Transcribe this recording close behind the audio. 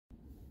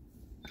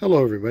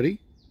Hello everybody,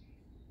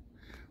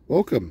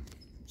 welcome.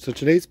 So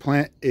today's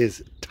plant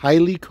is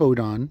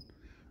Tylecodon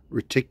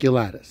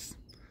reticulatus.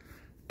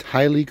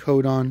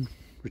 Tylecodon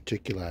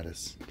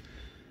reticulatus.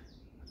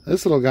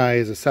 This little guy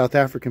is a South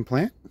African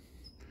plant,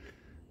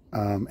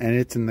 and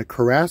it's in the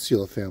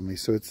Carassula family,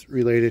 so it's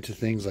related to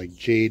things like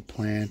jade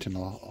plant and a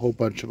whole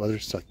bunch of other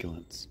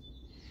succulents.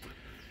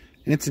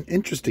 And it's an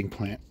interesting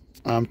plant.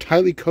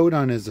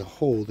 Tylecodon as a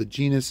whole, the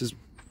genus is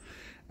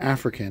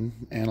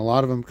African, and a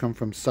lot of them come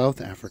from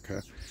South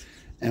Africa.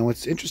 And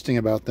what's interesting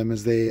about them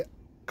is they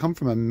come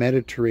from a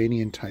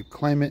Mediterranean type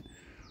climate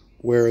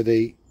where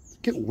they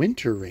get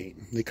winter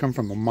rain. They come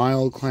from a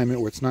mild climate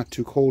where it's not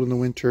too cold in the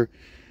winter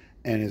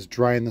and is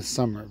dry in the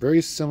summer.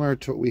 Very similar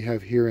to what we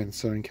have here in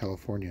Southern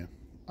California.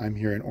 I'm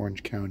here in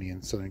Orange County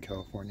in Southern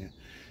California,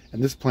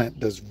 and this plant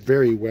does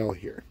very well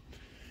here.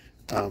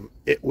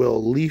 It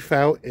will leaf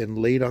out in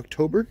late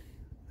October,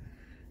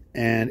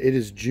 and it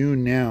is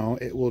June now.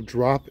 It will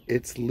drop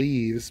its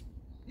leaves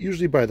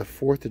usually by the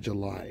 4th of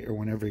July or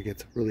whenever it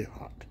gets really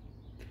hot.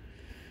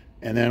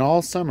 And then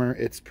all summer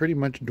it's pretty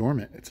much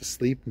dormant. It's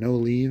asleep, no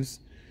leaves,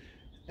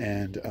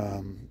 and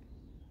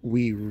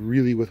we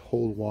really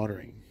withhold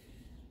watering.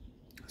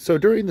 So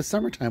during the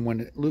summertime when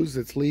it loses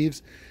its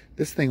leaves,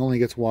 this thing only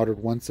gets watered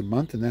once a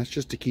month, and that's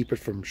just to keep it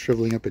from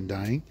shriveling up and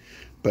dying.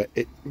 But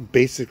it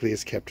basically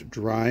is kept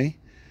dry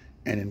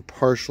and in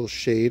partial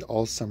shade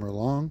all summer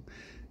long.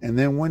 And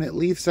then when it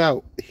leaves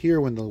out here,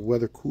 when the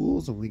weather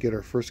cools and we get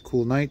our first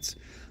cool nights,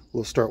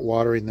 we'll start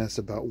watering this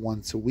about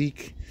once a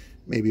week,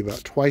 maybe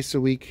about twice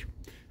a week,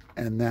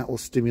 and that will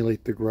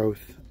stimulate the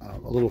growth. A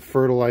little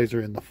fertilizer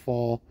in the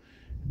fall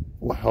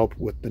will help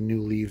with the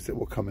new leaves that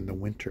will come in the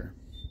winter.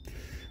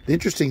 The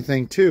interesting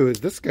thing too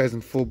is this guy's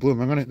in full bloom.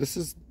 This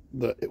is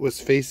the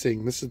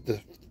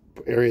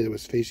area that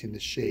was facing the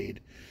shade.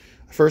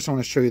 First, I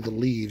want to show you the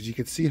leaves. You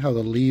can see how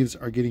the leaves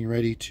are getting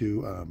ready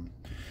to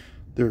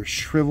they're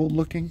shriveled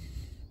looking,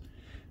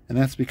 and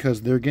that's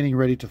because they're getting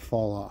ready to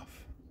fall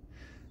off.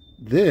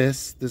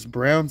 This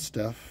brown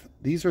stuff,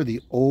 these are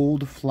the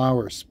old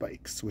flower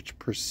spikes which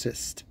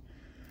persist,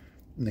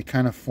 and they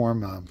kind of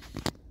form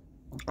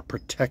a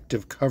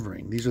protective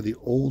covering. These are the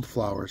old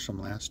flowers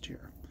from last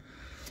year.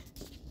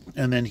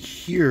 And then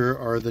here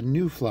are the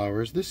new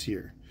flowers this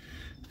year.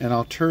 And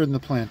I'll turn the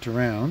plant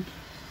around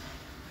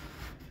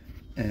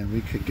and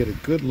we could get a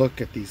good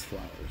look at these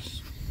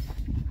flowers.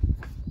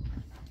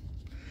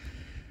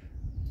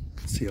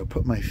 See, I'll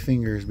put my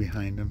fingers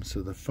behind them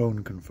so the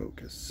phone can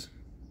focus.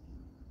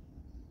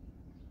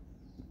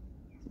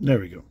 There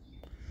we go.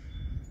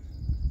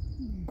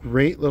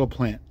 Great little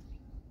plant.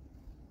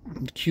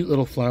 Cute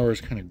little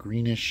flowers, kind of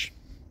greenish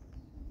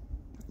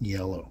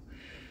yellow.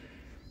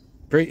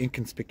 Very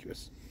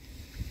inconspicuous.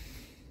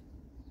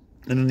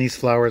 And then these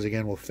flowers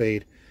again will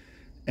fade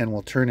and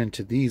will turn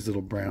into these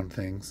little brown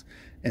things.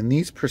 And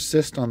these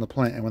persist on the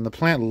plant. And when the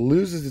plant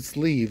loses its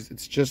leaves,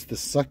 it's just the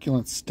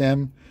succulent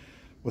stem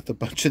with a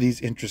bunch of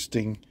these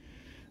interesting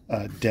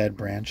dead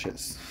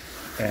branches.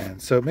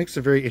 And so it makes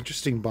a very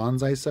interesting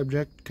bonsai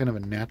subject, kind of a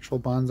natural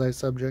bonsai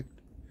subject.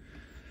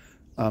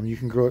 You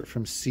can grow it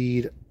from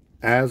seed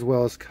as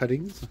well as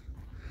cuttings.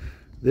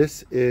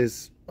 This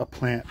is a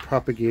plant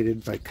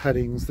propagated by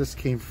cuttings. This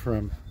came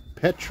from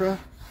Petra.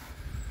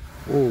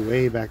 Oh,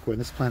 way back when.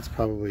 This plant's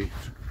probably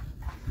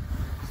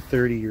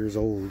 30 years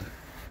old.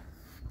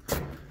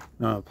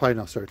 No, probably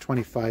not, sorry,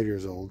 25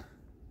 years old.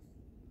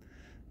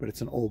 But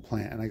it's an old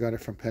plant, and I got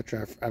it from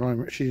Petra. I don't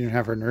remember, she didn't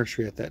have her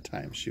nursery at that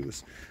time.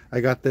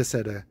 I got this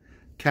at a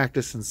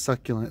Cactus and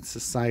Succulent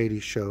Society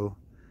show.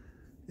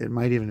 It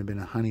might even have been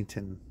a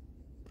Huntington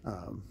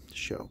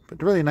show. But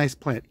a really nice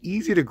plant.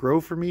 Easy to grow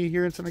for me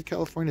here in Southern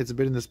California. It's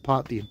been in this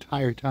pot the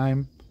entire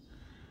time.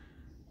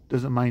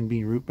 Doesn't mind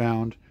being root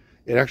bound.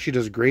 It actually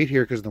does great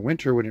here because in the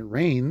winter when it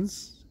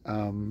rains,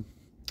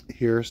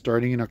 here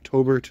starting in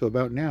October to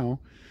about now,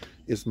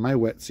 is my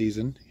wet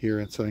season here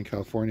in Southern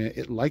California.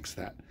 It likes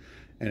that.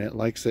 And it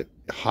likes it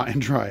hot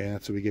and dry, and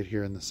that's what we get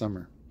here in the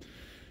summer.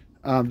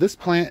 This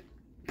plant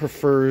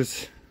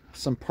prefers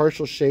some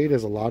partial shade,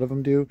 as a lot of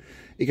them do.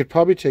 It could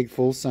probably take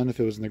full sun if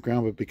it was in the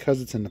ground, but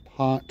because it's in the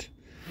pot,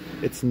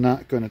 it's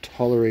not going to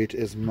tolerate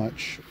as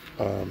much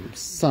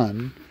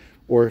sun.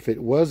 Or if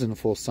it was in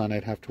full sun,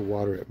 I'd have to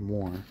water it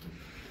more.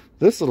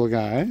 This little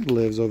guy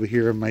lives over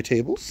here in my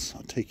tables.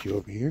 I'll take you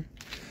over here,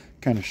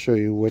 kind of show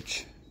you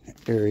which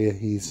area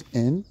he's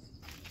in.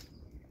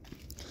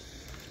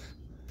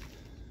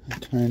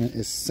 Kind of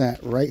is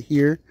sat right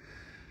here.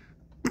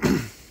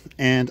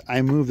 And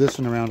I move this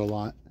one around a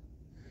lot.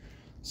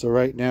 So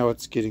right now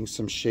it's getting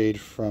some shade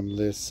from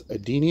this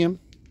adenium.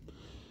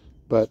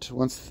 But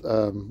once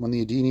when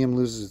the adenium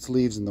loses its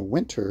leaves in the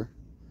winter,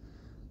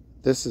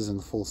 this is in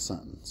full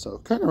sun. So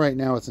kind of right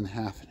now it's in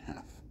half and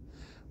half.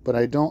 But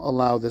I don't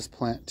allow this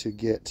plant to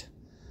get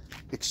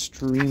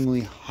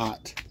extremely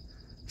hot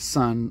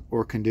sun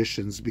or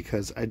conditions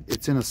because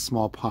it's in a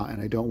small pot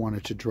and I don't want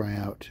it to dry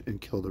out and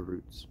kill the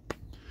roots.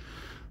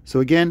 So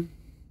again,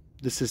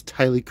 this is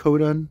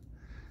Tylecodon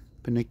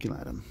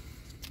paniculatum.